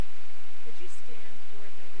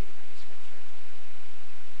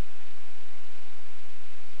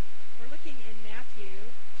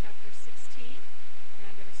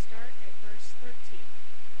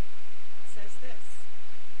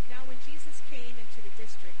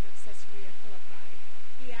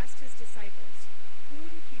disciples, "Who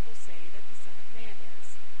do people say that the Son of Man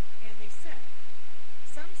is?" And they said,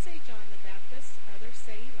 "Some say John the Baptist, others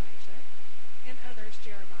say Elijah, and others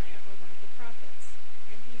Jeremiah or one of the prophets."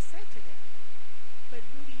 And he said to them, "But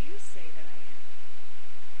who do you say that I am?"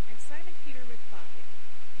 And Simon Peter replied,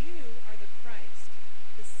 "You are the Christ,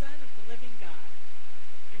 the Son of the living God."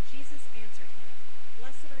 And Jesus answered him,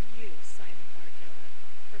 "Blessed are you, Simon Bar-Jonah,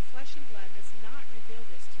 for flesh and blood has not revealed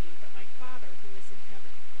this to you, but my Father who is in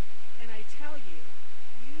heaven. And I tell you,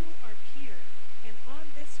 you are Peter, and on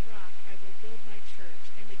this rock I will build my church,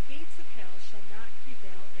 and the gates of hell shall not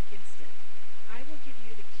prevail against it. I will give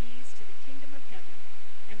you the keys to the kingdom of heaven,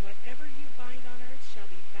 and whatever you bind on earth shall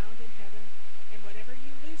be bound in heaven, and whatever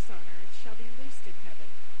you loose on earth shall be loosed in heaven."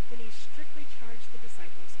 Then he strictly charged the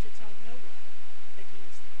disciples to tell no one that he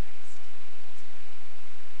is the Christ.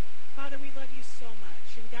 Father, we love you so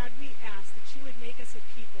much, and God, we ask that you would make us a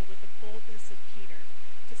people with the boldness of Peter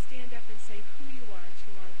to stand up and say who you are to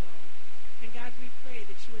our world. And God, we pray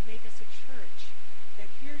that you would make us a church that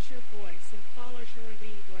hears your voice and follows your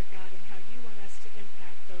lead, Lord God, and how you want us to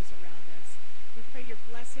impact those around us. We pray your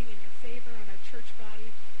blessing and your favor on our church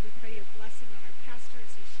body. We pray your blessing on our pastor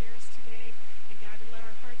as he shares today. And God, let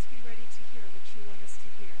our hearts be ready to hear what you want us to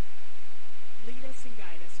hear. Lead us and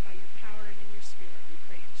guide us by your power and in your spirit, we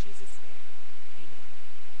pray in Jesus' name. Amen.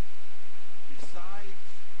 Besides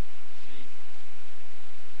Jesus,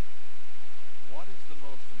 what is the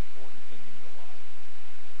most important thing in your life?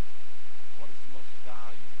 What is the most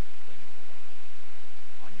valuable thing in your life?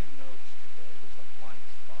 On your notes today, there's a blank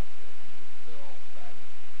spot there. You can fill that in.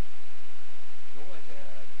 Go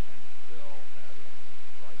ahead and fill that in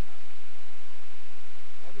right now.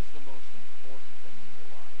 What is the most important thing in your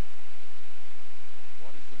life?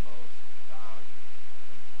 What is the most valuable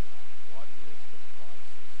thing in your life? What is the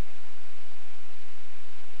priceless thing?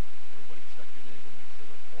 Everybody check your neighbor, make sure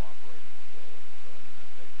they're cooperating today and filling in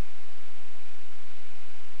that paper.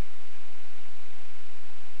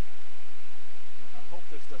 I hope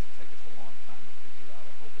this doesn't take us a long time to figure out.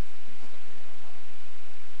 I hope it's instantly in our mind.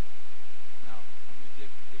 Now, I'm going to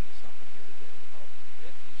give you something here today to help you.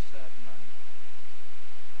 If you said money,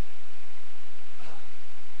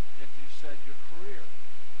 if you said your career,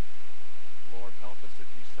 Lord, help us if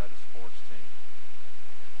you said a sports team.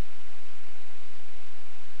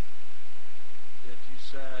 If you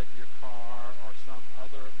said your car or some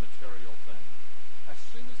other material thing. As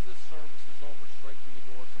soon as this service is over, straight through the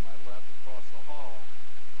door to my left across the hall,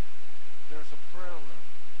 there's a prayer room.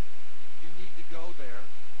 You need to go there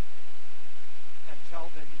and tell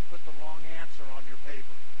them you put the wrong answer on your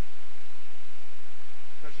paper.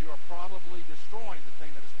 Because you are probably destroying the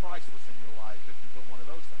thing that is priceless in your life if you put one of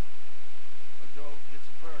those things. So go get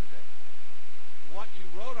some prayer today. What you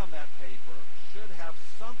wrote on that paper should have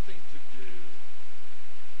something to do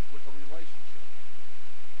with a relationship.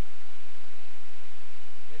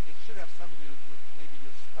 It should have something to do with maybe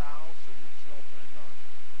your spouse or your children or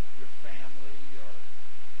your family or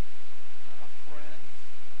a friend.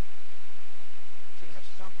 It should have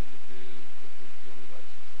something to do with your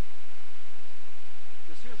relationship.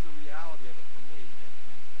 Because here's the reality of it for me,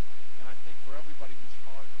 and I think for everybody whose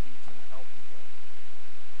heart beats in a healthy way.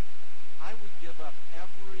 I would give up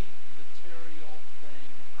every material thing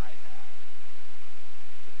I have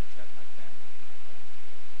to protect my family and keep my home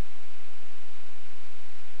safe.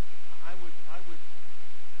 I would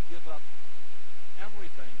give up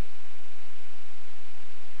everything to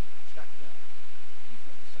protect them. You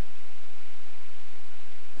feel the same.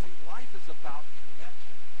 See, life is about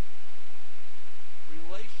connection.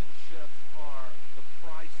 Relationships are the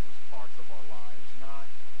priceless parts of our lives, not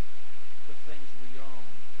the things we own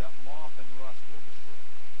that moth and rust will destroy.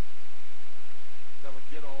 That'll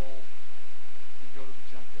get old and go to the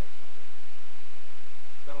junkyard someday.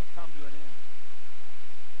 That'll come to an end.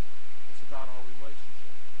 It's about our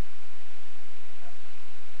relationship.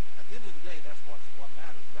 At the end of the day, that's what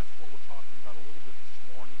matters. That's what we're talking about a little bit this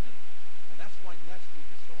morning, and that's why next week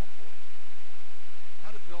is so important.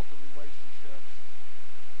 How to build the relationships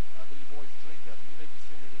that you've always dreamed of. You may be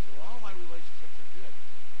sitting here and say, "Well, all my relationships are good."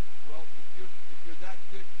 Well, if you're that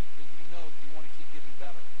good, then you know you want to keep getting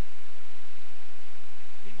better.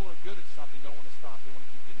 People who are good at something don't want to stop. They want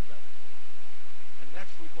to keep getting better. And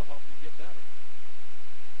next week will help you get better.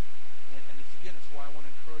 And it's why I want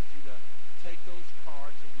to encourage you to take those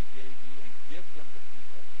cards that we gave you and give them to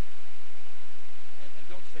people. And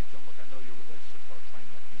don't say to them, "Look, I know your relationships are train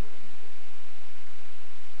wreck. You really need it."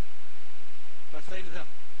 But say to them,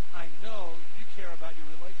 "I know you care about your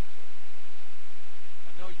relationship.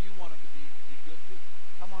 I know you want them to be good people.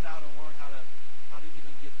 Come on out and learn how to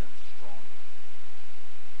even get them stronger."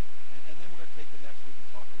 And then we're going to take the next week and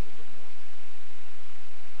talk a little bit more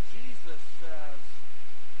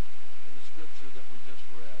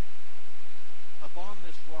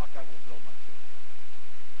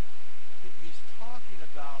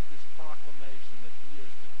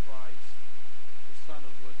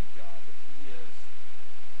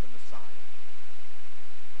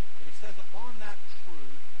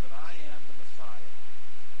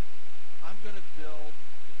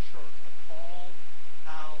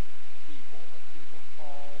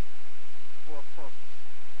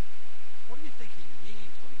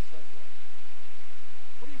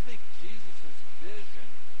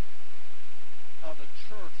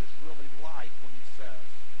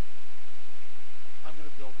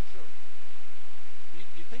church.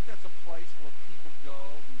 Do you think that's a place where people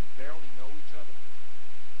go who barely know each other?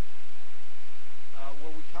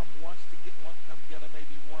 Where we come together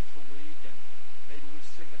maybe once a week, and maybe we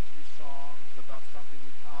sing a few songs about something we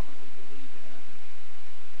commonly believe in. And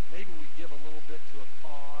maybe we give a little bit to a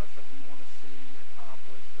cause that we want to see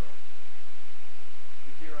accomplished, or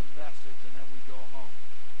we hear a message and then we go home.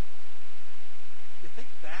 You think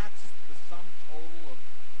that's the sum total of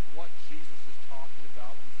what Jesus is talking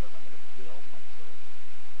about when he says, I'm going to build my church?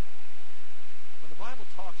 When the Bible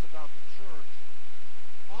talks about the church,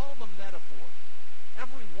 all the metaphors,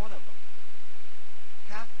 every one of them,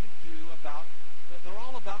 have to do about, they're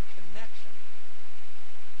all about connection.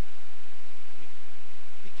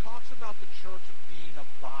 He talks about the church being a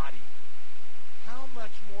body. How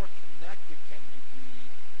much more connected can you be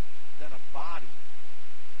than a body?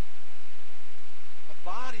 A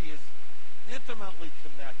body is intimately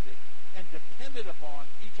connected and dependent upon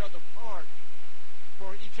each other part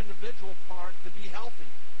for each individual part to be healthy.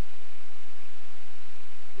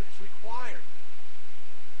 It's required.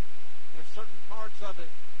 If certain parts of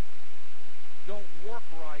it don't work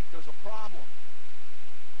right, there's a problem.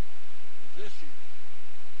 There's issues.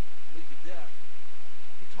 Lead to death.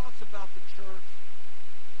 He talks about the church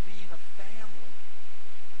being a family.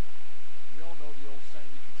 We all know the old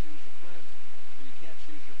saying, you can choose your friends, but you can't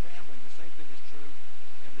choose your family. And the same thing is true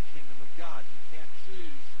in the kingdom of God. You can't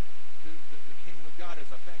choose the kingdom of God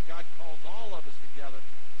as a family. God calls all of us together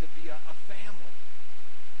to be a family.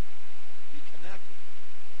 Be connected.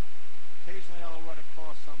 Occasionally I'll run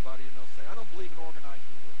across somebody and they'll say, I don't believe in organized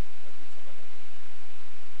religion. That's what somebody else says.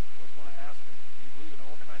 I always want to ask them, do you believe in an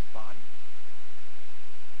organized body?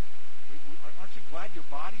 Aren't you glad your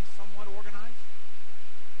body's somewhat organized?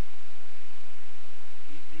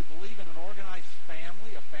 Do you believe in an organized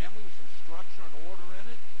family, a family with some structure and order in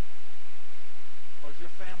it? Or is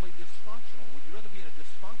your family dysfunctional? Would you rather be in a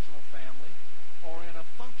dysfunctional family or in a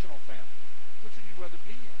functional family? Which would you rather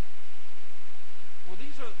be in? Well,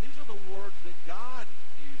 these are the words that God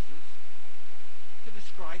uses to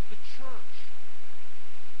describe the church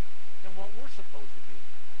and what we're supposed to be.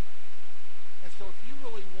 And so if you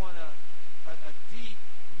really want a deep,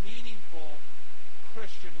 meaningful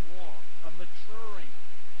Christian walk, a maturing,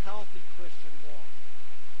 healthy Christian walk,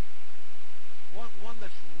 one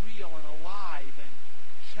that's real and alive and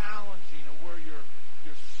challenging, and where your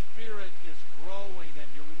spirit is growing and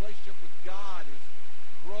your relationship with God is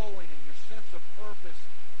growing and your sense of purpose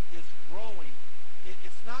is growing,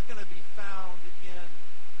 it's not going to be found in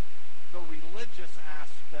the religious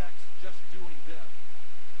aspects, just doing this.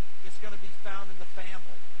 It's going to be found in the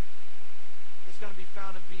family. It's going to be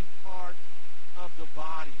found in being part of the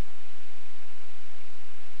body.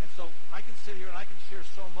 And so I can sit here and I can share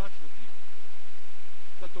so much with you.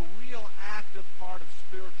 But the real active part of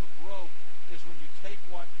spiritual growth is when you take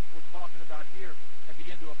what we're talking about here and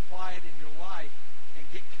begin to apply it in your life and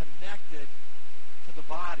get connected to the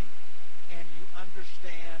body, and you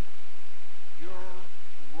understand your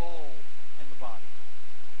role in the body.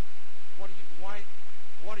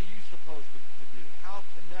 What are you supposed to do? How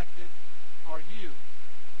connected are you?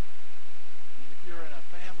 I mean, if you're in a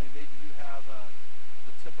family, maybe you have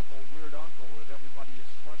the typical weird uncle that everybody is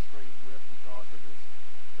frustrated with because of his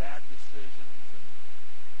bad decisions and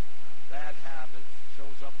bad habits.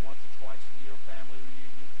 Shows up once or twice a year, family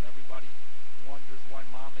reunions, and everybody wonders why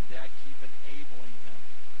mom and dad keep enabling him.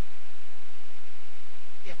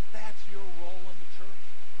 If that's your role in the church,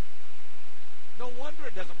 no wonder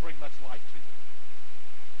it doesn't bring much life to you.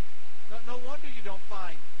 No wonder you don't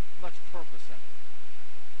find much purpose in it.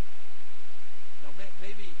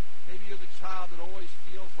 Maybe you're the child that always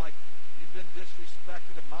feels like you've been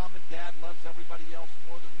disrespected and mom and dad loves everybody else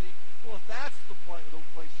more than me. Well, if that's the place you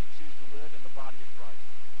choose to live in the body of Christ,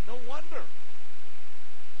 no wonder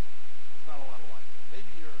there's not a lot of life there.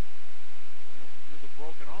 Maybe you're the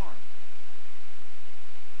broken arm.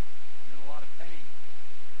 You're in a lot of pain.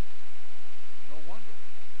 No wonder.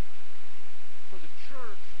 For the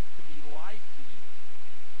church to be life to you,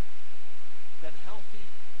 that healthy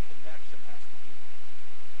connection has to be.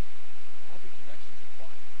 Healthy connections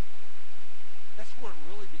required. That's where it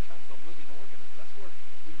really becomes a living organism. That's where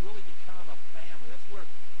we really become a family. That's where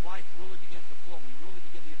life really begins to flow. We really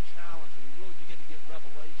begin to get challenged. We really begin to get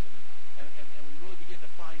revelation. And we really begin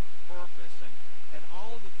to find purpose. And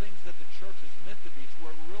all of the things that the church is meant to be. So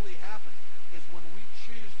where it really happens is when we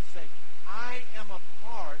choose to say, I am a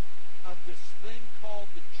part of this thing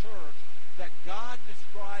called the church that God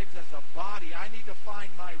describes as a body. I need to find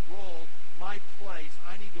my role, my place.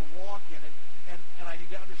 I need to walk in it. And I need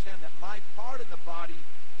to understand that my part in the body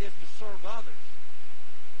is to serve others.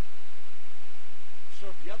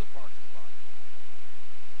 Serve the other parts of the body.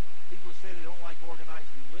 People who say they don't like organized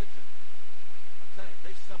religion, I'm telling you,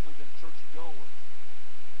 they've simply been church goers.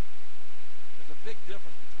 There's a big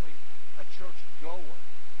difference between a church goer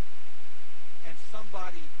and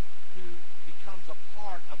somebody who becomes a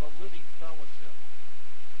part of a living fellowship.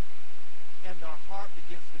 And their heart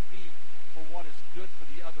begins to beat for what is good for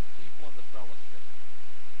the other people in the fellowship.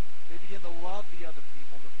 They begin to love the other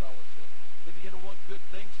people in the fellowship. They begin to want good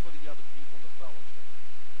things for the other people in the fellowship.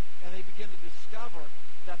 And they begin to discover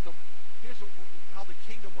that here's how the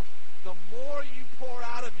kingdom works. The more you pour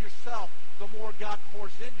out of yourself, the more God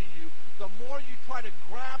pours into you. The more you try to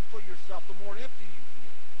grab for yourself, the more empty you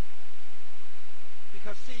feel.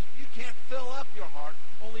 Because, see, you can't fill up your heart.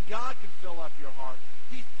 Only God can fill up your heart.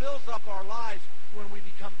 He fills up our lives when we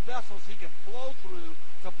become vessels He can flow through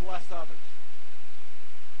to bless others.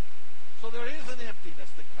 So there is an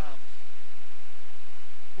emptiness that comes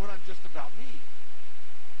when I'm just about me.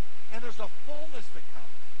 And there's a fullness that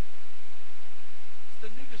comes. It's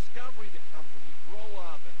the new discovery that comes when you grow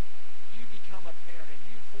up and you become a parent and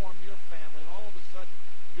you form your family, and all of a sudden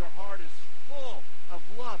your heart is full of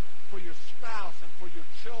love for your spouse and for your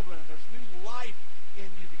children, and there's new life in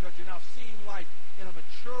you because you're now seeing life in a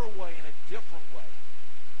mature way, in a different way,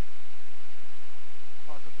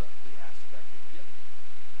 because of the aspect of giving.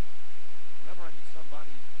 Whenever I meet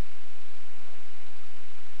somebody who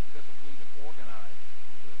doesn't believe in organized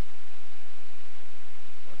religion,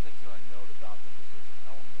 one of the things that I note about them is there's an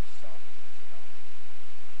element of selfishness about them.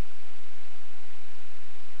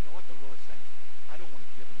 You know what they're really saying is, I don't want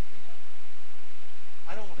to give anything up.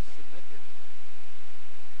 I don't want to submit to anything.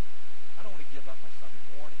 I don't want to give up my Sunday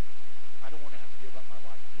morning. I don't want to have to give up my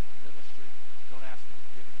life to the ministry. Don't ask me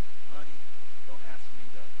to give any money. Don't ask me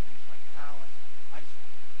to use my talent.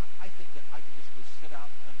 I think that I can just go sit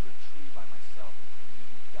out under a tree by myself and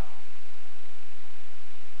commune with God.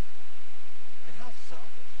 And how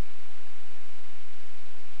selfish.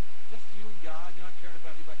 Just you and God. You're not caring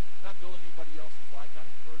about anybody. Not building anybody else's life. Not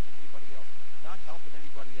encouraging anybody else. Not helping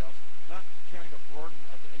anybody else. Not carrying a burden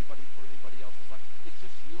of anybody for anybody else's life. It's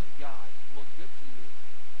just you and God. Well, good for you.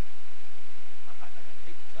 I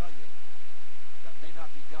hate to tell you, that may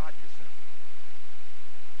not be God you're sending.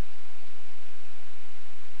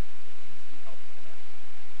 It needs to be helping connect.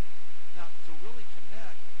 Now, to really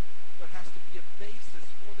connect, there has to be a basis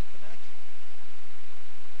for the connection.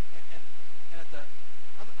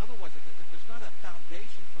 Otherwise, if there's not a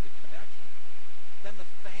foundation for the connection, then the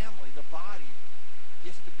family, the body,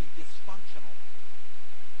 gets to be dysfunctional.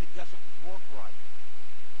 It doesn't work right.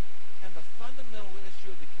 And the fundamental issue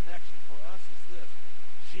of the connection for us is this: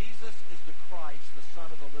 Jesus is the Christ, the Son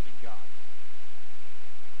of the living God.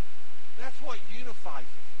 That's what unifies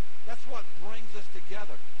us. That's what brings us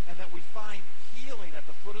together. And that we find healing at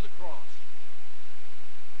the foot of the cross.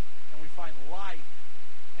 And we find life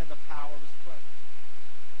and the power of His presence.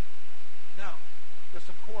 Now, there's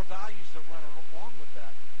some core values that run along with that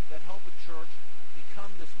help a church become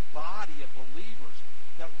this body of believers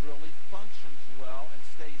that really functions well and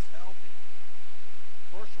stays healthy.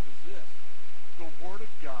 The first one is this: the Word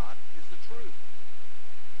of God is the truth.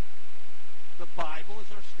 The Bible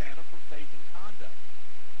is our standard for faith and conduct.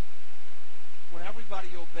 When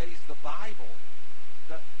everybody obeys the Bible,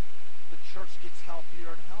 the church gets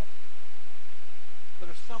healthier and healthier. But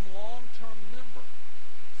if some long-term member,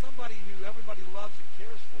 somebody who everybody loves and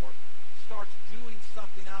cares for, starts doing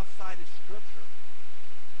something outside of Scripture,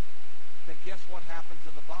 then guess what happens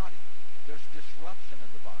in the body? There's disruption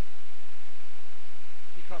in the body.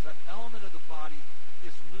 Because an element of the body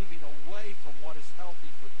is moving away from what is healthy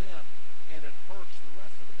for them, and it hurts the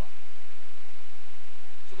rest of the body.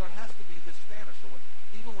 So there has to be this standard. So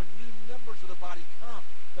even when new members of the body come,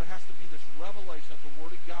 there has to be this revelation that the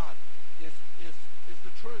Word of God is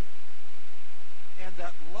the truth. And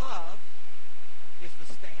that love is the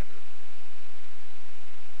standard.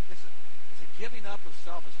 It's a giving up of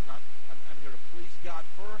selfishness. I'm here to please God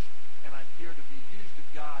first, and I'm here to be used of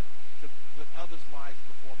God to put others' lives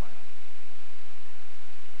before my own.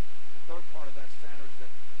 The third part of that standard is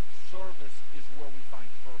that service is where we find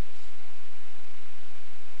purpose.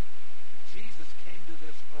 Jesus came to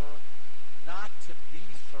this earth not to be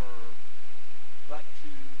served, but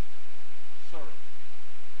to serve.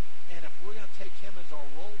 And if we're going to take Him as our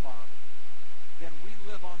role model, then we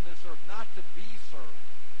live on this earth not to be served,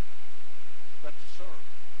 but to serve.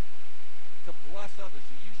 To bless others,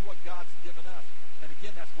 to use what God's given us. And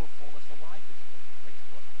again, that's where fullness of life takes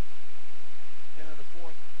place. And then the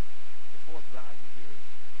fourth value here is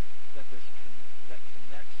that that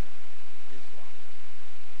connection is life.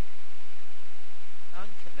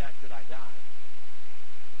 Unconnected, I die.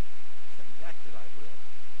 Connected, I live.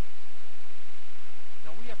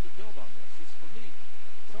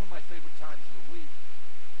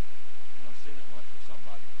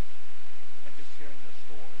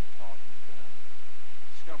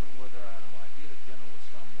 where they're at in life, being at dinner with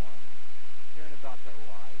someone, hearing about their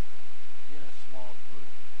life, being in a small group.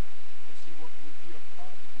 And see, we are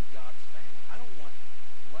called to be God's family. I don't want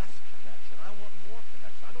less connection. I want more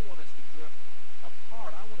connection. I don't want us to drift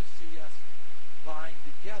apart. I want to see us bind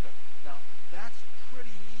together. Now, that's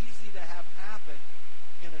pretty easy to have happen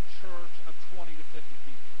in a church of 20 to 50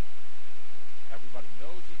 people. Everybody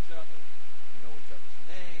knows each other. You know each other's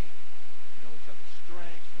name. You know each other's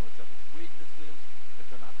strengths. You know each other's weaknesses. If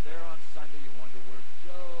they're not there on Sunday, you wonder, where's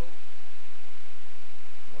Joe?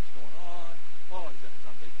 What's going on? Oh, he's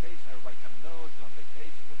on vacation. Everybody kind of knows he's on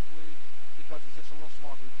vacation this week because it's just a real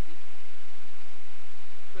small group of people.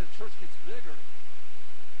 But as the church gets bigger,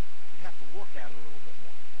 you have to work at it a little bit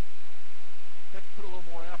more. You have to put a little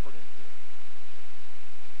more effort into it.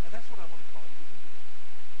 And that's what I want to call you to do today.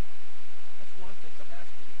 That's one of the things I'm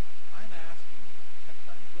asking you. I'm asking you,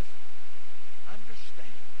 listen,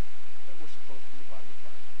 understand that we're supposed to be the body of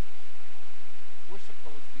Christ. We're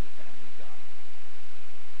supposed to be the family of God.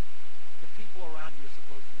 The people around you are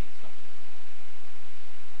supposed to mean something.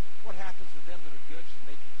 What happens to them that are good should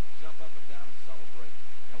make you jump up and down and celebrate.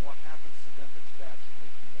 And what happens to them that's bad should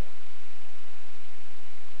make you mourn.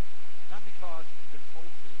 Not because you've been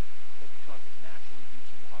told to, but because it naturally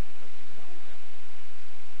beats in your heart because you know them.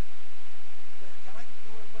 Can I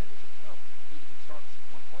know everybody in this? No. But you can start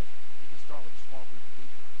one place. You can start with a small group of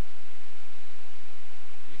people.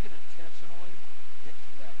 You can intentionally get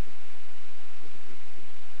connected with a group of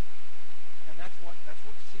people. And that's what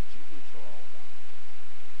CG groups are all about.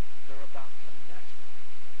 They're about connection,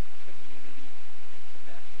 community, and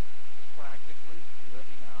connection. Practically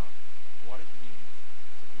living out what it means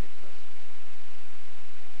to be a Christian.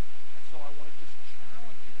 And so I want to just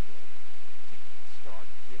challenge you today to start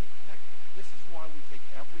getting connected. This is why we take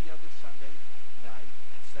every other Sunday night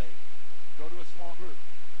and say, go to a small group.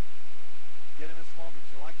 Get in a small group.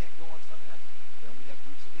 So I can't go on Sunday night. Then we have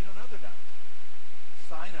groups that meet on other nights.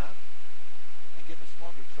 Sign up and get in a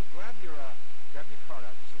small group. So grab your card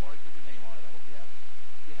out. You should already put your name on it. I hope you have.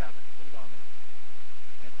 If you haven't, put it on there.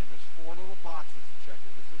 And there's 4 little boxes to check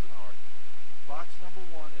it. This isn't hard. Box number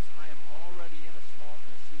 1 is I am already in a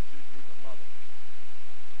C2 group and love it.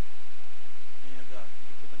 And you can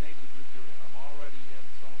put the name of the group you're in. I'm already in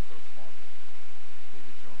so-and-so small group. Maybe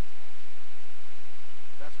it's your own small group.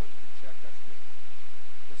 That's what you can check. That's good.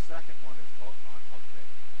 The second one is, okay,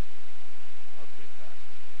 Pastor.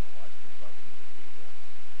 My wife's been bugging me to do this.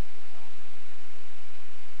 You're telling me to do this.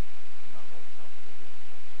 I'm not really comfortable doing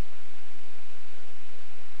this.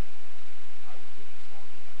 I would get in a small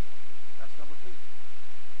group. That's number 2.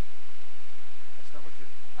 That's number 2.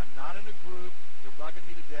 I'm not in a group. They're bugging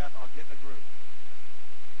me to death. I'll get in a group.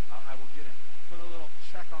 I will get in. Put a little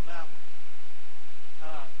check on that one.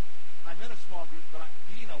 I'm in a small group, but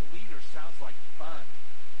being a leader sounds like fun.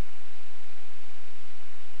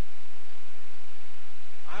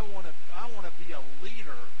 I want to be a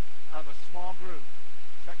leader of a small group.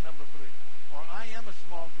 Check number 3. Or I am a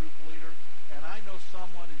small group leader, and I know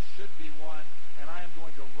someone who should be one, and I am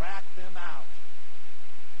going to rat them out.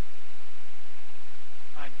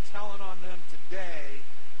 I'm telling on them today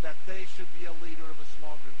that they should be a leader of a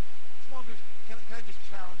small group. Small groups, can I just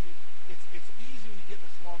challenge you? It's easy when you get in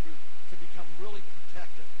a small group to become really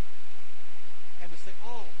protective. And to say,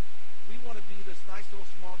 oh, we want to be this nice little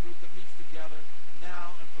small group that meets together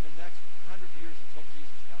now and for the next 100 years until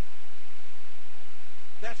Jesus comes.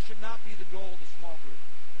 That should not be the goal of the small group.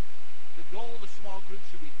 The goal of the small group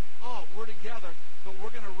should be, oh, we're together, but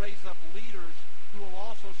we're going to raise up leaders who will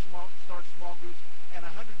also start small groups. And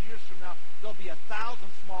 100 years from now, there'll be 1,000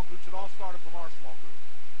 small groups that all started from our small group.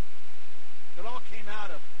 It all came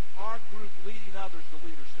out of our group leading others to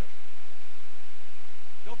leadership.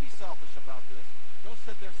 Don't be selfish about this. Don't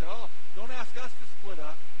sit there and say, oh, don't ask us to split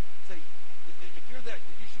up. Say, if you're there,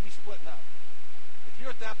 you should be splitting up. If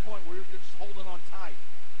you're at that point where you're just holding on tight,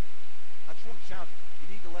 I just want to challenge you.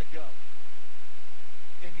 You need to let go.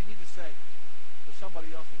 And you need to say, there's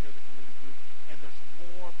somebody else in here that can lead a group, and there's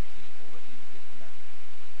more people that need to get connected.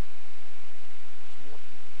 There's more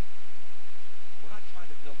people. We're not trying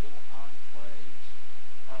to build little enclaves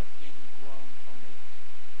of ingrown tornadoes.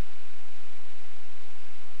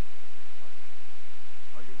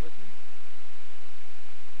 Are you with me?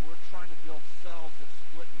 We're trying to build cells that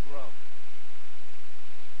split and grow.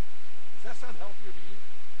 Does that sound healthier to you?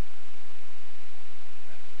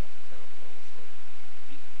 That's a terrible illustration.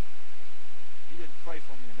 You didn't pray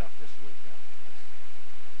for me enough this week. Huh?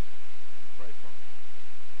 Pray for me.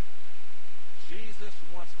 Jesus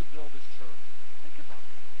wants to build his church. Think about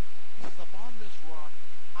it. He says, upon this rock,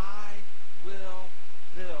 I will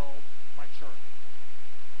build my church.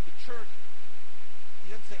 The church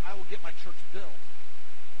doesn't say, I will get my church built.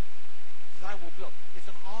 He says, I will build. It's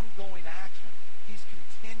an ongoing action. He's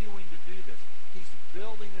continuing to do this. He's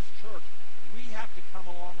building his church. We have to come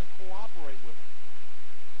along and cooperate with him.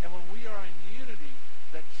 And when we are in unity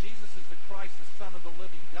that Jesus is the Christ, the Son of the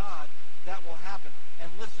living God, that will happen.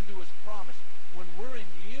 And listen to his promise. When we're in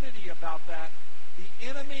unity about that, the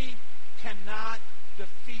enemy cannot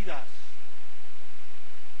defeat us.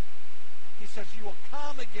 He says, you will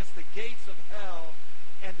come against the gates of hell,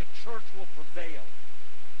 and the church will prevail.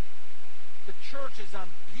 The church is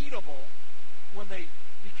unbeatable when they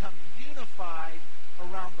become unified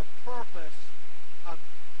around the purpose of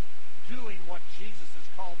doing what Jesus has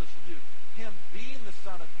called us to do. Him being the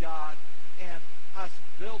Son of God and us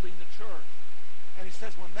building the church. And he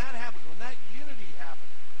says, when that happens, when that unity happens,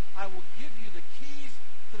 I will give you the keys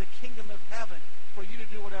to the kingdom of heaven for you to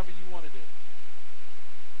do whatever you want to do.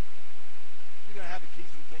 You're going to have the keys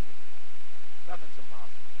to the kingdom. Nothing's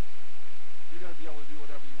impossible. You're going to be able to do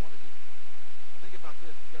whatever you want to do. Now think about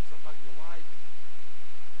this. You've got somebody in your life,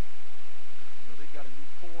 they've got a new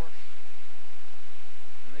Porsche,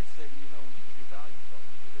 and they say, when you get your values right,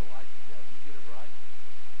 you get your life together, you get it right,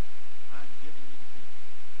 I'm giving you the keys.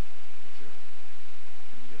 It's yours.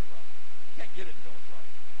 And you get it right. You can't get it until it's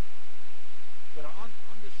right. But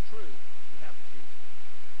on this truth, you have the keys.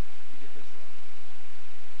 You get this right.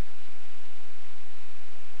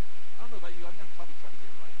 I don't know about you, I'm going to probably try to get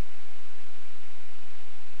it right.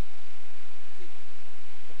 See,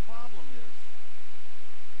 the problem is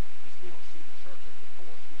we don't see the church as the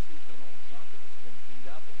force. We see an old junker that's been beat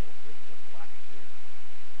up a little bit, just black and hair.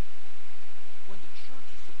 When the church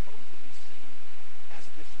is supposed to be seen as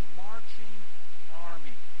this marching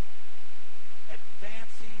army,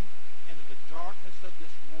 advancing into the darkness of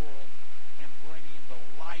this world and bringing the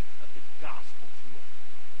light of the gospel to it,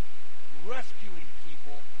 rescuing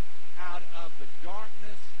people out of the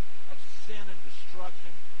darkness of sin and destruction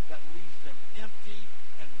that leaves them empty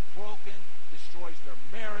and broken, destroys their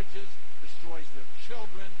marriages, destroys their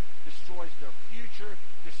children, destroys their future,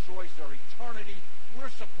 destroys their eternity.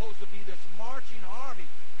 We're supposed to be this marching army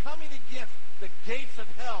coming against the gates of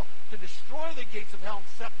hell to destroy the gates of hell and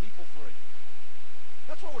set people free.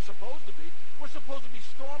 That's what we're supposed to be. We're supposed to be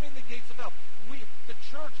storming the gates of hell. The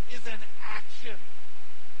church is an action,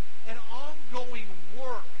 an ongoing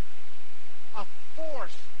work, a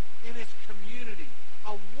force in its community,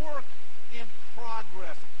 a work in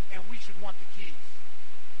progress, and we should want the keys.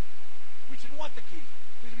 We should want the keys.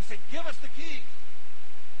 We should say, give us the keys.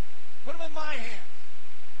 Put them in my hands.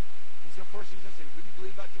 He's the first he's going to say, who do you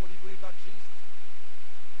believe about what do you believe about Jesus?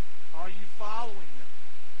 Are you following them?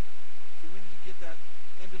 So we need to get that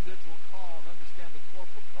individual call and understand the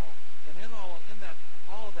corporate call. And in all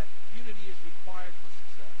of that, unity is required for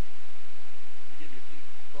success. Let me give you a few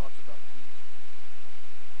thoughts about keys.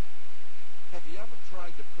 Have you ever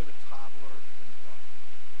tried to put a toddler in a car?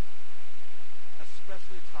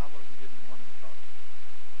 Especially a toddler who didn't want in the car.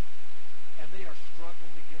 And they are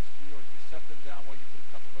struggling against you, or you set them down while you put a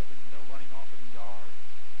couple of them, and they're running off in the yard.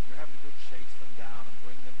 You're having to go chase them down and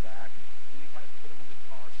bring them back. And you kind of put them in the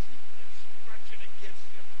car seat, and they're stretching against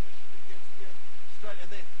you, pushing against you,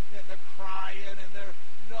 and they're crying, and they're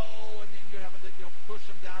no, and then you're having to push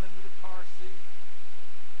them down into the car seat.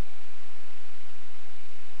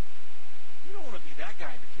 You don't want to be that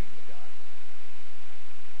guy in the kingdom of God.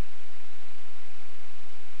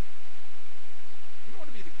 You don't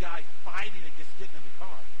want to be the guy fighting against getting in the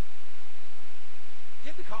car.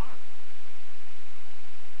 Get in the car.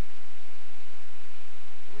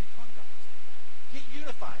 What are you talking about? Get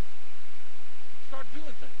unified. Start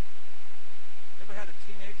doing things. Ever had a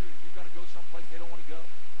teenager, you're going to go someplace they don't want to go?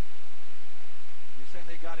 You're saying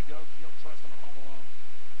they got to go because you don't trust them at home alone.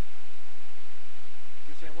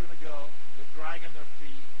 You're saying, we're going to go. They're dragging their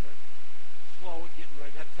feet. They're slow at getting ready.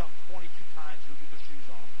 You had to tell them 22 times to get their shoes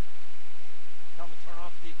on. Tell them to turn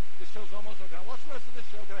off the TV. This show's almost over. Can I watch the rest of this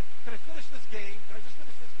show? Can I finish this game? Can I just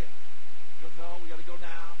finish this game? No, we got to go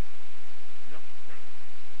now.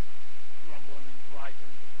 Grumbling and griping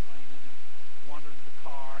and complaining and wandering in the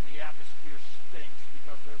car, and the atmosphere stinks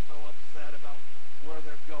because they're so upset about where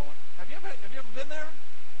they're going. Have you ever been there?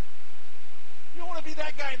 You don't want to be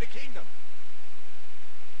that guy in the kingdom.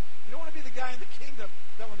 You don't want to be the guy in the kingdom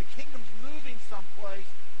that when the kingdom's moving someplace,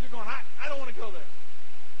 you're going, I don't want to go there.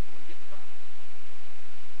 You want to get in the car.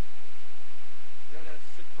 You ever had a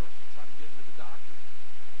sick person trying to get into the doctor?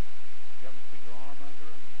 You have to put your arm under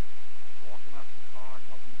them, walk them out to the car, and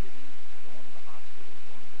help them get in. They're going to the hospital, they're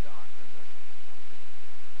going to the doctor. It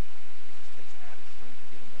just takes added strength to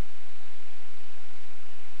get them there.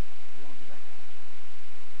 You don't want to be that guy.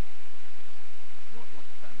 You don't want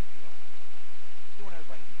the family to be like. You want to have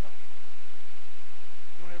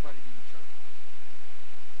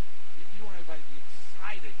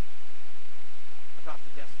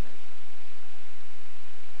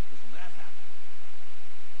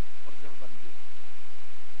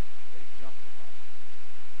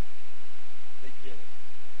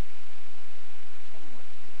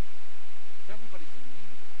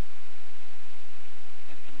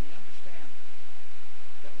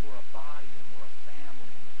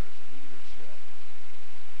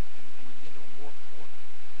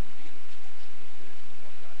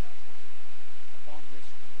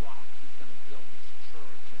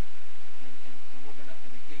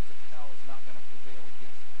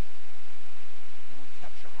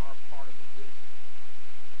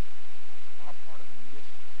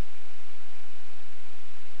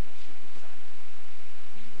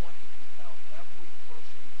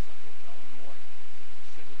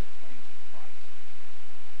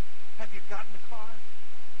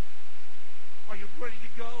you ready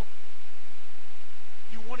to go?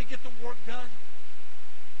 Do you want to get the work done?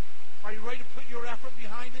 Are you ready to put your effort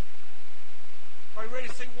behind it? Are you ready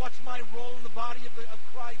to say, what's my role in the body of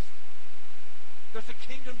Christ? There's a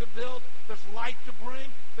kingdom to build. There's light to bring.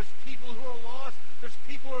 There's people who are lost. There's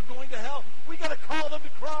people who are going to hell. We got to call them to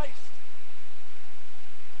Christ.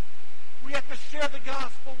 We have to share the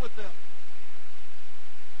gospel with them.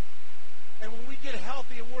 And when we get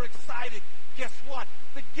healthy and we're excited, guess what?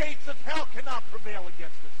 The gates of hell cannot prevail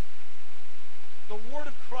against us. The word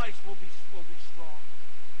of Christ will be strong.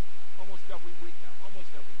 Almost every week now. Almost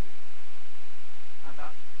every week. I'm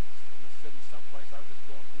out in the city someplace. I was just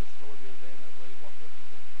going through a store the other day, and a lady walked up to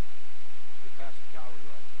me. You're Pastor Cowrie,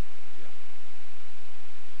 right? Yeah.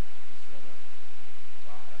 She said,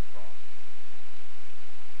 wow, that cross.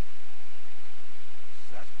 She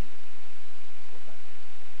said, that's beautiful. Well, thank you.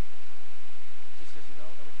 She says, you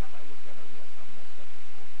know, every time I look at it, I realize how messed up this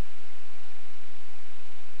world is.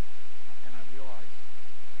 And I realize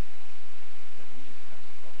that we need to have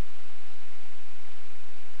the cross.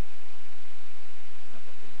 Isn't that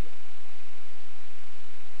what they get?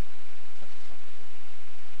 Such a simple thing.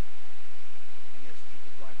 And yet, as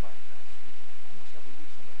people drive by down the street, almost every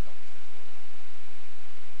week somebody tells us that story.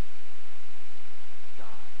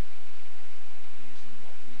 God using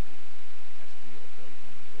what we do as we obey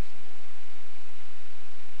Him and listen to Him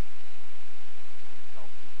to tell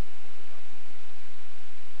people to think about Him.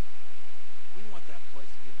 We want that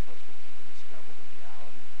place to be a place where people discover the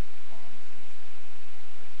reality, the promises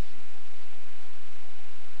of Jesus.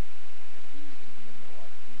 And who you can be in their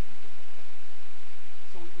life, who you can get.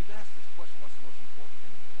 So we've asked this question, what's the most important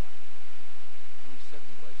thing in your life? And we've said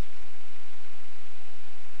relationship.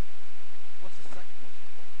 What's the second most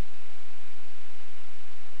important thing?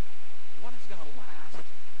 What is going to last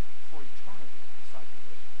for eternity besides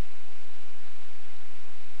relationship?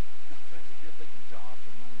 Now, friends, if you're thinking jobs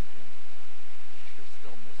or money, then you're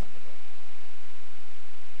still missing the boat.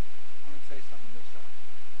 I'm going to tell you something to miss out.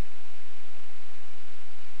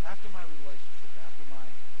 After my relationship, after my,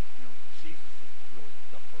 Jesus is really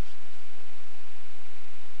the first most important.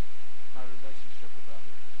 My relationship with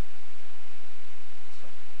others is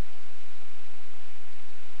second.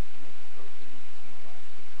 You know the third thing that's going to last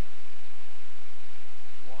for eternity?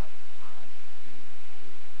 What I do in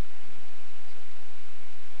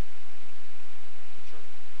the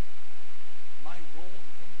church. My role in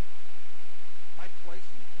the kingdom. My place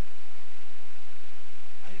in the kingdom.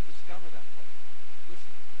 I need to discover that place.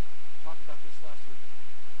 Listen, we talked about this last week.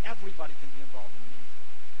 Everybody can be involved in the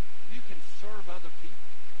ministry. You can serve other people.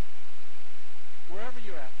 Wherever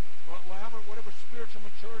you're at, whatever spiritual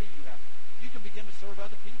maturity you have, you can begin to serve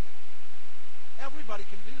other people. Everybody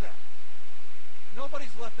can do that.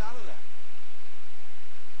 Nobody's left out of that.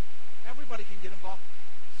 Everybody can get involved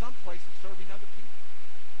someplace in serving other people.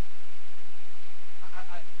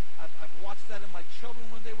 I've watched that in my children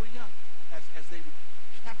when they were young, as they would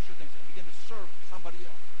capture things and begin to serve somebody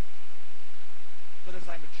else. But as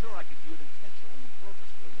I mature, I can do it intentionally and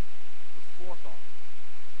purposefully and with forethought.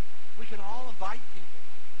 We can all invite people.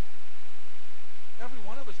 Every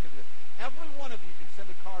one of us can do it. Every one of you can send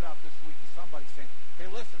a card out this week to somebody saying, hey,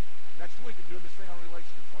 listen, next week we're doing this thing on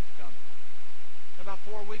relationships. Why don't you come? In about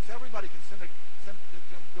 4 weeks, everybody can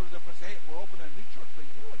go to their friends and say, hey, we're opening a new church for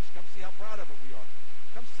you. Just come see how proud of it we are.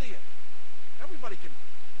 Come see it. Everybody can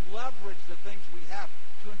leverage the things we have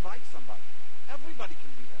to invite somebody. Everybody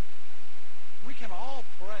can do that. We can all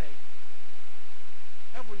pray.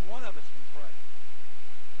 Every one of us can pray.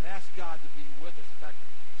 And ask God to be with us. In fact,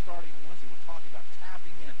 starting on Wednesday, we're talking about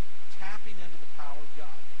tapping into the power of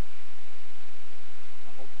God.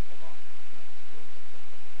 Now, hold on.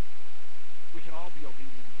 We can all be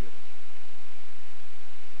obedient and givers.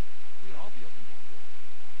 We can all be obedient and givers.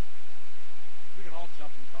 We can all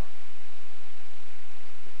jump in cars.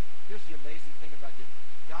 Here's the amazing thing about giving.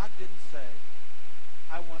 God didn't say,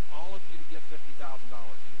 I want all of you to give $50,000 a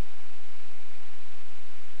year.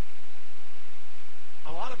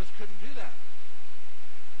 A lot of us couldn't do that.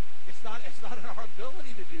 It's not in our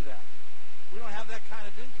ability to do that. We don't have that kind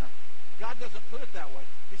of income. God doesn't put it that way.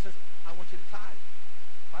 He says, I want you to tithe.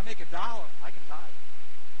 If I make $1, I can tithe.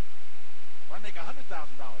 If I make $100,000,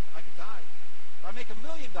 I can tithe. If I make $1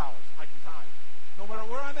 million, I can tithe. No matter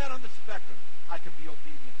where I'm at on the spectrum, I can be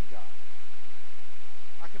obedient to God.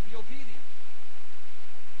 I can be obedient.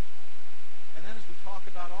 And then as we talk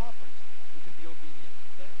about offerings, we can be obedient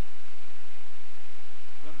there.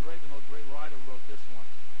 Leonard Ravenhill, a great writer, wrote this one.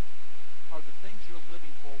 Are the things you're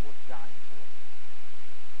living for worth dying for?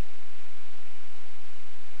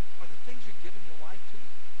 Are the things you're giving your life to?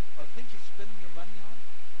 Are the things you're spending your money on?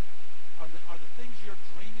 Are the things you're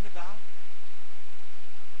dreaming about?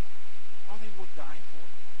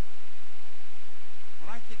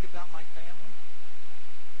 about my family,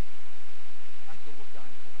 I'd go look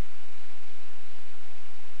dying for it.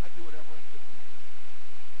 I'd do whatever I could for my family.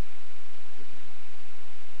 Wouldn't you?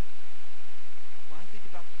 When I think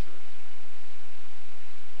about the church,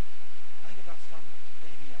 I think about some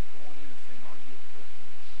maniac going in and saying, "Are you a Christian?"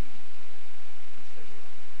 and shooting people who say they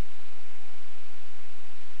are.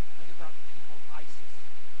 I think about the people of ISIS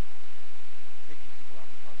taking people out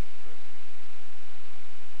because they're Christian.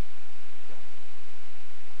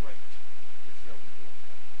 Great is their reward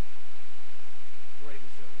coming. Great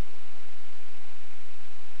is their reward coming.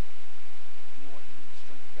 You know what? You need the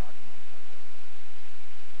strength of God to know how to do that.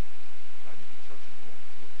 But I think the church is willing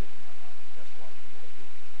to work different. That's why I do what I do.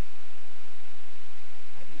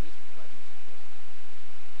 I do this because I think it's important.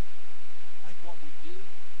 I think what we do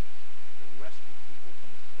to rescue people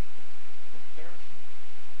from perishing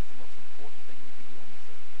is the most important thing we can do on this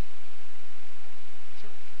earth.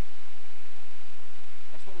 Church.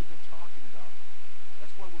 That's what we've been talking about.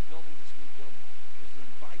 That's why we're building this new building, is to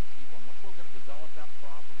invite people. And that's why we're going to develop that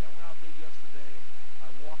property. I went out there yesterday. I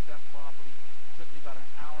walked that property. It took me about an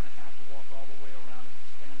hour and a half to walk all the way around it and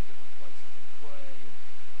stand in different places and pray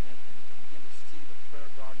and begin to see the prayer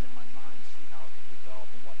garden in my mind, see how it can develop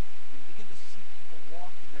and begin to see people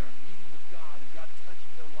walking there and meeting with God and God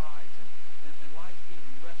touching their lives and lives being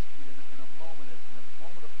rescued in a moment of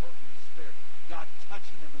hurt and despair. God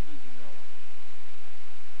touching them and moving their lives.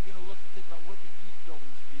 You're going to look and think about where could youth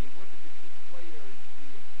buildings be and where could the kids' play areas be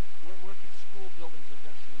and where could school buildings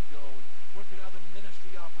eventually go and where could other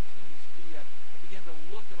ministry opportunities be at. And begin to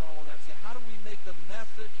look at all of that and say, how do we make the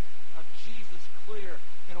message of Jesus clear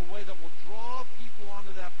in a way that will draw people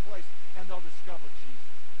onto that place and they'll discover Jesus?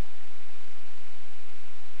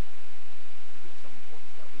 We're doing some important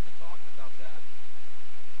stuff. We've been talking about that.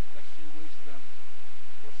 Next few weeks, we're going to,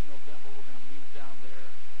 of course, in November, we're going to move down there,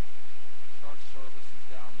 start services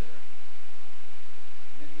down there.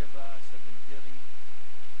 Many of us have been giving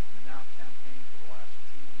in the Now campaign for the last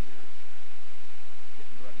 2 years,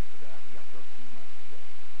 getting ready for that. We got 13 months to go.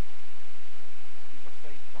 These are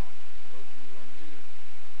faith promises. For those of you who are new,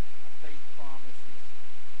 a faith promise is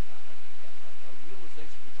a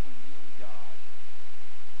realization between you and God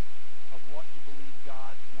of what you believe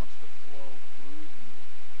God wants to flow through you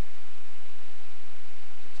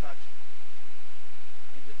to touch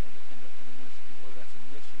in the ministry, whether that's in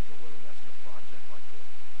missions or whether that's in a project like this.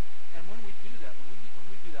 And when we do that, when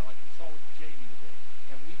we do that, like we saw with Jamie today,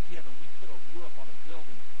 and we give and we put a roof on a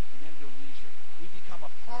building in Indonesia, we become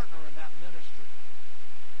a partner in that ministry.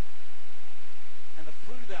 And the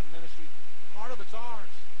fruit of that ministry, part of it's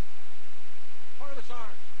ours. Part of it's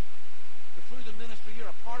ours. The fruit of the ministry here,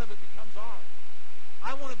 a part of it becomes ours.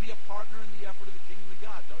 I want to be a partner in the effort of the kingdom of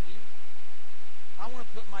God, don't you? I want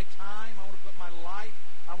to put my time, I want to put my life,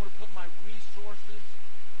 I want to put my resources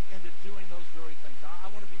into doing those very things. I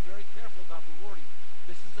want to be very careful about the wording.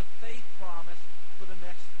 This is a faith promise for the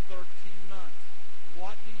next 13 months.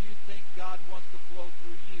 What do you think God wants to flow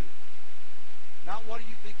through you? Not what do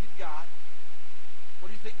you think you've got.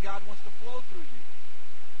 What do you think God wants to flow through you?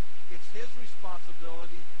 It's His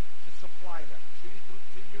responsibility to supply that.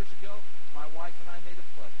 2 years ago, my wife and I made a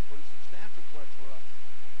pledge, a pretty substantial pledge for us.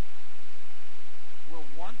 We're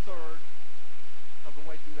 1/3 of the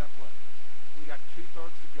way through that pledge. We got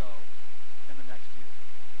 2/3 to go in the next year.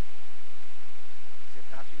 Say,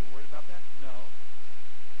 Pastor, you worried about that? No.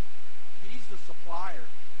 He's the supplier.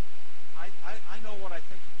 I know what I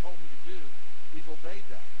think He told me to do. We've obeyed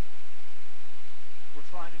that. We're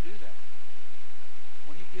trying to do that.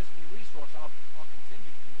 When He gives me resource, I'll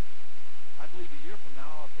continue to do it. I believe a year from now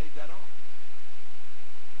I'll pay that off.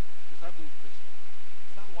 Because I believe it's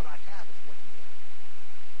not what I have, it's what He has.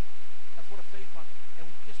 That's what a faith promise. And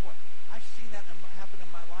guess what? I've seen that happen in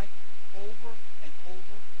my life over and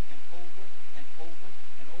over and over and over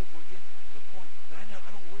and over again to the point that I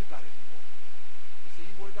don't worry about it anymore. You say,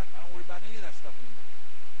 you worry about it? I don't worry about any of that stuff anymore.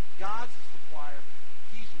 God's the supplier.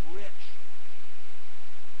 He's rich.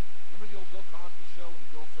 Remember the old Bill Cosby show when the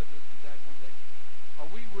girl said to his dad one day, "Are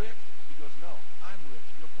we rich?" He goes, "No, I'm rich.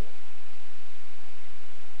 You're poor.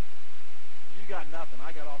 You got nothing.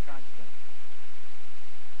 I got all kinds of things."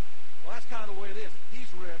 Well, that's kind of the way it is.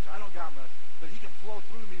 He's rich. I don't got much. But He can flow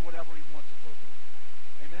through me whatever He wants to flow through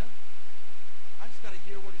me. Amen? I just got to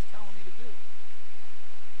hear what He's telling me to do.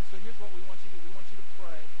 And so here's what we want you to do. We want you to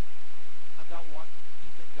pray about what you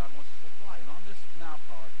think God wants to supply. And on this now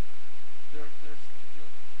card, there's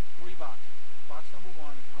 3 boxes. Box number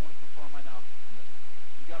 1 is I want to confirm my now commitment.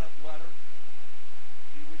 You got a letter a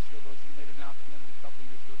few weeks ago. Those of you made an now commitment a couple of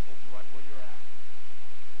years ago told you right where you're at.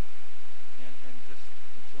 And just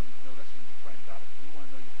want you to know that's when you're praying about it. We want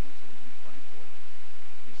to know your commitment so we can be praying for you.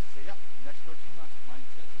 And you say,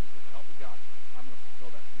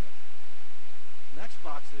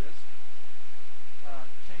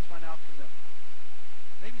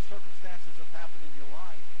 circumstances have happened in your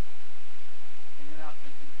life, and you're not,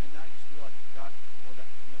 and now you just feel like God, well,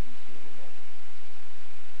 that commitment needs to be a little lower.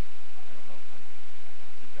 I don't know. I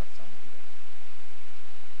think God's telling me that.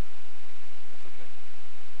 That's okay.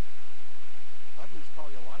 I believe there's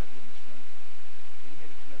probably a lot of you in this room. You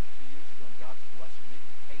made a commitment 2 years ago, and God's blessed you. Maybe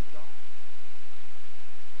you paid it off.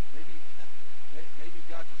 Maybe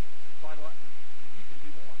God just supplied a lot, and you can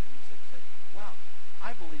do more. And you say, wow,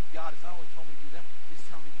 I believe God has not only told me to do that, He's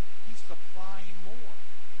telling me He's supplying more.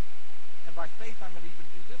 And by faith, I'm going to even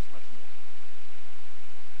do this much more.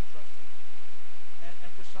 Trust Him.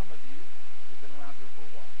 And for some of you, you've been around here for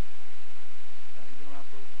a while. You've been around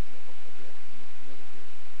for a bit, and you're committed here.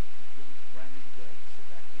 You've been brand new today. Sit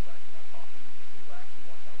back and relax. You're not talking. Just relax and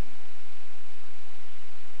watch how we do.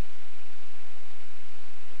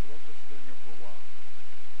 But for those of us who've been here for a while,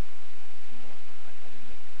 you know, I didn't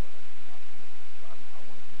make the cut. I did not commit. I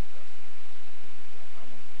want to be the best. I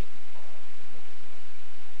want to get in the car and look at God.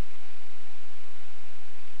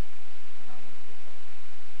 And I want to get home.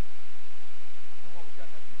 And what would God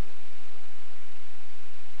have you do?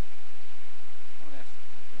 I want to ask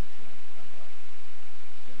my friend Jim to come up.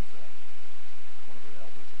 Jim's one of the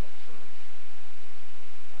elders of our church.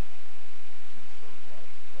 Jim served a lot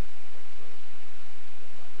of places of our church.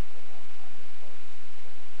 Been around here for a long time. Been a part of this thing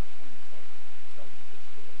for a long time. I just wanted to tell you his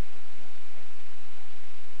story.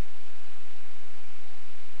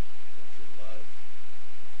 Don't you love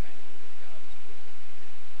the family that God has put in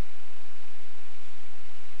you?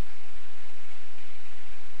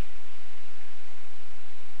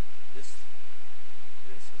 This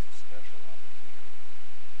is a special opportunity.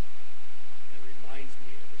 And it reminds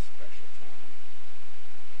me of a special time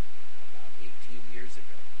about 18 years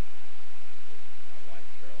ago that my wife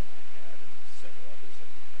Carol and I had, and several others that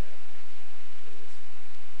we had. There was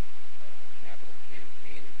a capital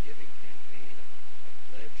campaign, a giving campaign, a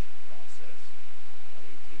pledge process about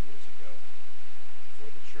 18 years ago for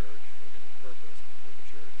the church, for the purpose, for the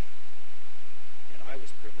church. And I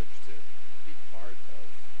was privileged to be part of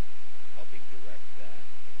helping direct that.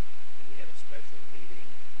 And we had a special meeting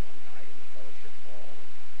one night in the fellowship hall,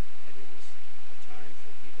 and it was a time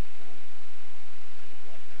for people to come, kind of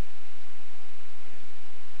like now.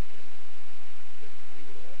 And that we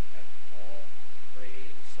would all have all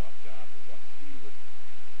prayed and sought God for what He would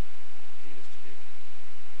lead us to do.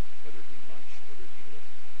 Whether it be much, whether it be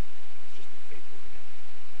little. Let's just be faithful to God.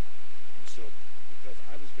 And so, because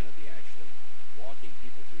I was going to be actually walking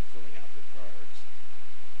people through filling out their cards,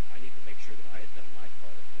 I need to make sure that I had done my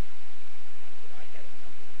part and that I had a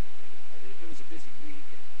number. And it was a busy week,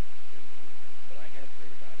 but I had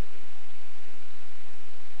prayed about it, and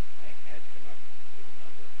I had come up with a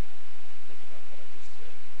number. Think about what I just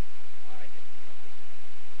said. I had come up with a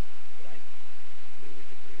number. But I knew we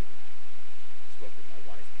could do it. Spoke with my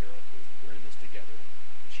wife, Carol, because we're in this together,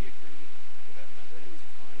 and she agreed with that number, and it was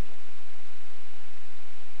a fine number.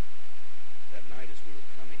 That night as we were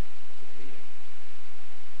coming to the meeting,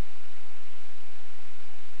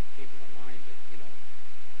 it came to my mind that,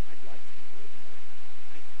 I'd like to do more than that.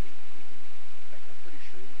 I think we can, in fact, I'm pretty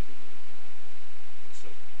sure we can do more than that. And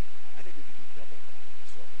so I think we could do double that.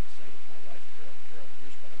 So I'm saying to my wife, Carol,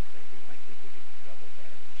 here's what I'm thinking. I think we could double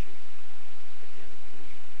that. And she, again,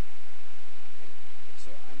 agreed. And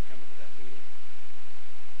so I'm coming to that meeting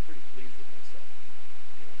pretty pleased with myself.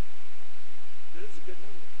 This is a good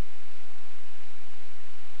number.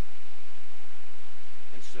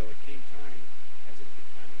 And so it came time, as it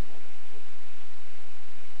became time and moment for,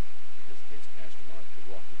 in this case, Pastor Mark to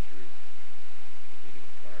walk me through the reading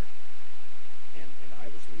the card. And I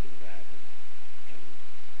was leading that, and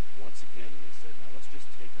once again we said, now let's just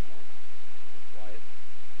take a moment and be quiet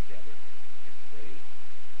together and pray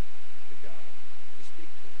to God to speak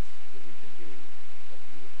to us, that we can do what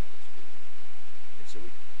you would have us do. And so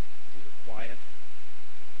we were quiet,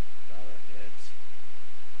 bowed our heads,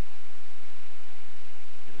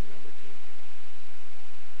 and the number came to me.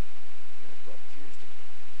 And it brought tears to my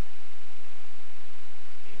eyes.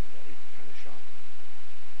 And it kind of shocked me.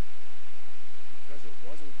 Because it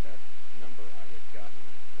wasn't that number I had gotten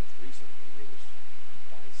most recently. It was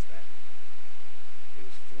twice that number. It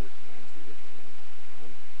was 4 times the original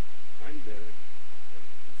number. I'm there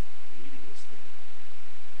leading this thing.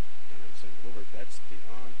 And I'm saying, Lord, that's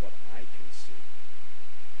beyond what I can see.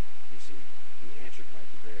 You see, you answered my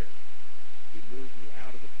prayer. You moved me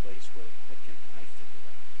out of the place where, what can I figure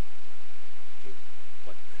out? To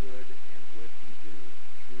what could and would He do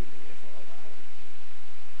through me if I'll allow Him to.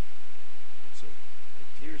 And so I had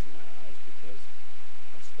tears in my eyes because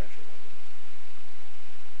how special that was.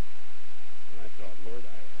 And I thought, Lord,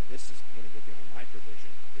 this is going to go beyond my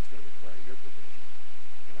provision. It's going to require your provision.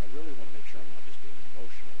 And I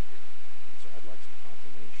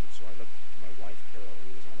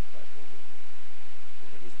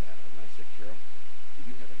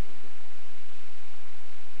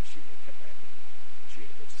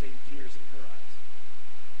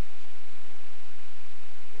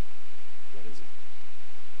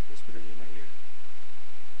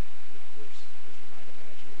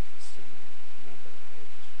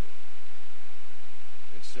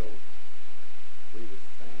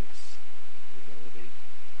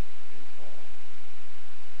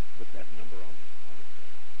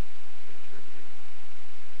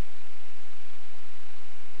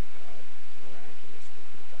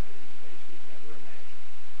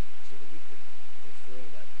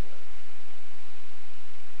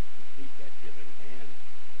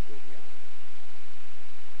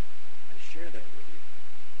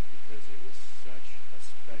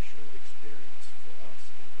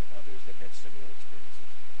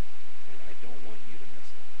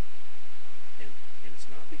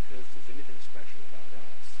anything special about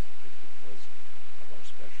us, it's because of our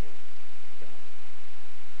special God.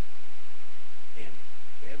 And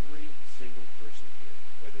every single person here,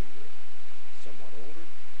 whether you're somewhat older,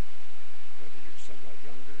 whether you're somewhat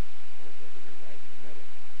younger, or whether you're right in the middle,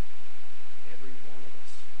 every one of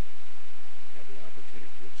us have the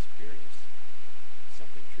opportunity to experience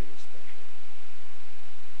something truly special.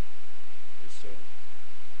 And so,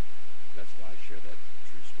 that's why I share that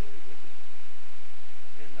true story with you.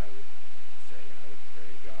 And I would say, and I would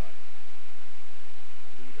pray, God,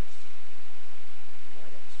 lead us,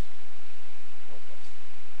 let us, help us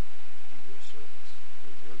be your servants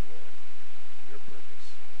for your glory, your purpose,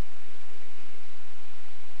 and according to your.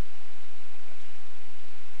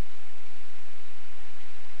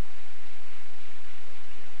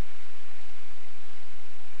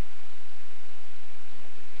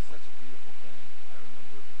 It's such a beautiful thing. I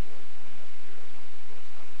remember the boy coming up here. One of the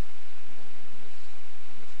first, we weren't even in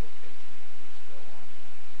this location. We were still on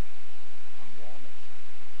Walnut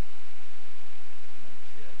Street. Young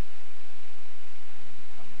kid,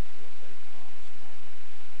 coming to a faith promise moment.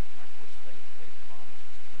 My first faith promise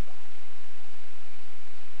was $10. I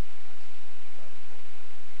left for it.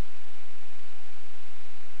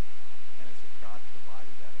 And as if God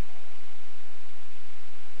provided that in my life.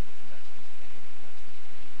 Then as the next ones came, and the next ones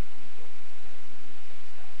came, and new buildings came, and new things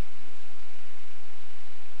happened.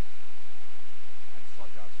 I just saw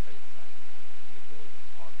God's faith in that, and the ability to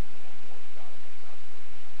partner more and more with God and let God work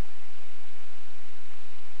in my life.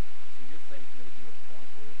 So your faith may be a point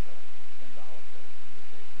where it's a $10 faith. Your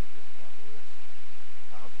faith may be a point where it's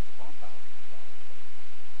thousands upon thousands of dollars faith.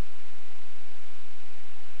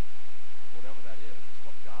 Whatever that is, it's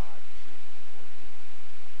what God chooses for you.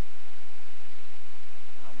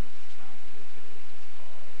 And I'm going to just challenge you today with this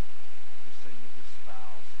card. You're sitting with your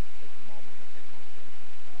spouse. Take a moment. We're going to take a moment when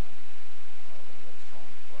it's done. We're going to let a song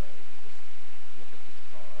play. Just look at this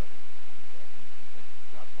card and think,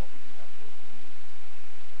 God, what would you have for me?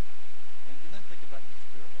 And then think about your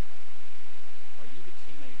spirit life. Are you the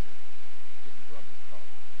teenager getting drugged with card?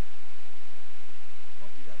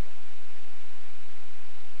 Don't be that guy.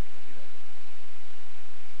 Don't be that guy.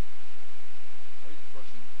 Are you the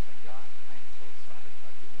person saying, God, I am so excited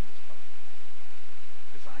about getting in this puzzle?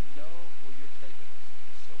 Because I know where you're taking us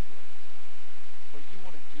is so good. What you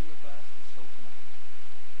want to do with us is so phenomenal.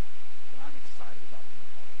 And I'm excited about being a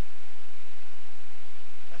part of it.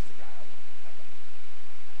 That's the guy I want to be. How about you?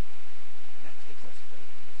 And that takes us faith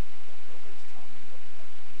in listening to God. Nobody's telling you what you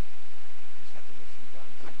have to do. You just have to listen to God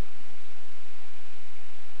and see what He says.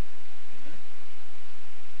 Amen?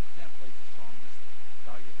 Then play the song. Just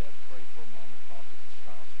bow your head, pray for a moment, talk with your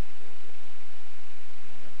spouse if you're there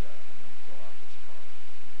with them, and then fill out this card.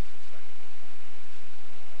 Just a second, we'll find it. Just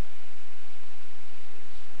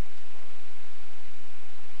really sweet, this card.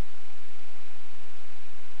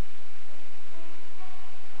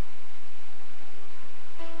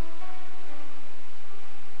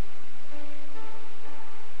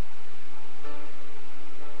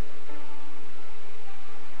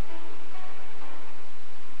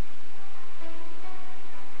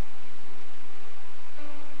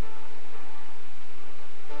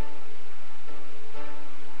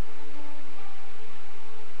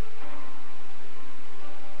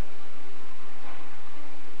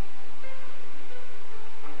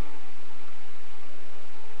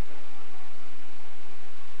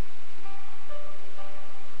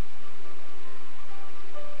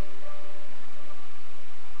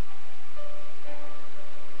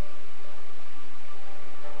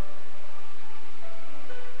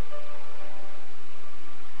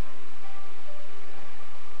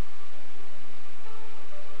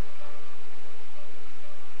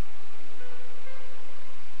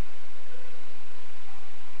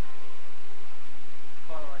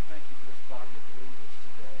 Father, I thank you for this body of believers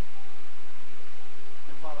today.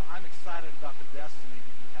 And Father, I'm excited about the destiny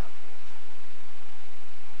that you have for us.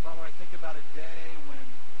 Father, I think about a day when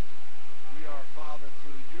we are, Father,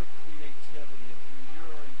 through your creativity and through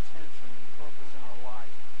your intention and purpose in our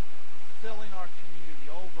life, filling our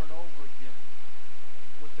community over and over again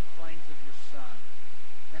with the claims of your Son.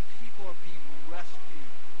 And people are being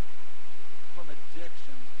rescued from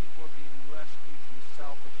addictions. People are being rescued from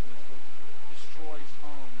selfishness that destroys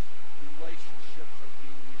homes. Relationships are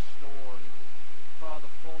being restored. Father,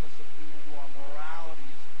 the fullness of who you are, morality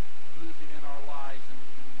is moving in our lives and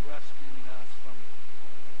rescuing us from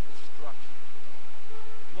destruction.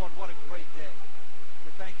 Lord, what a great day.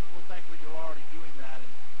 We're thankful you're already doing that.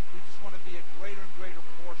 And we just want to be a greater and greater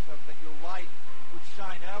portion of that. Your light would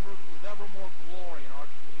shine with ever more glory in our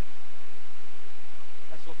community.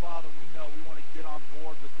 And so, Father, we know we want to get on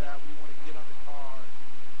board with that. We want to get on the car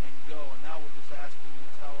and go. And now we're just asking you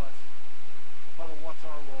to tell us, Father, what's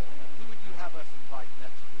our role in it? Who would you have us invite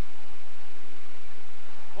next week?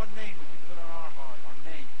 What name would you put on our heart, our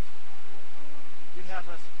names? You'd have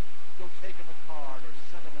us go take them a card or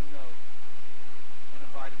send them a note and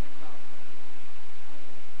invite them to come.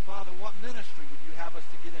 Father, what ministry would you have us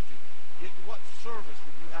to get into? What service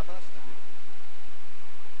would you have us to do?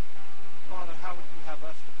 Father, how would you have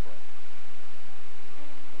us to pray?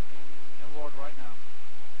 And Lord, right now,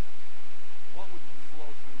 what would you flow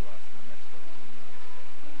through us in the next 13 minutes?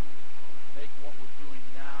 Make what we're doing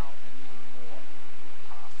now and even more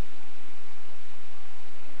possible.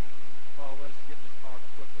 Father, let us get in the car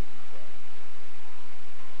quickly.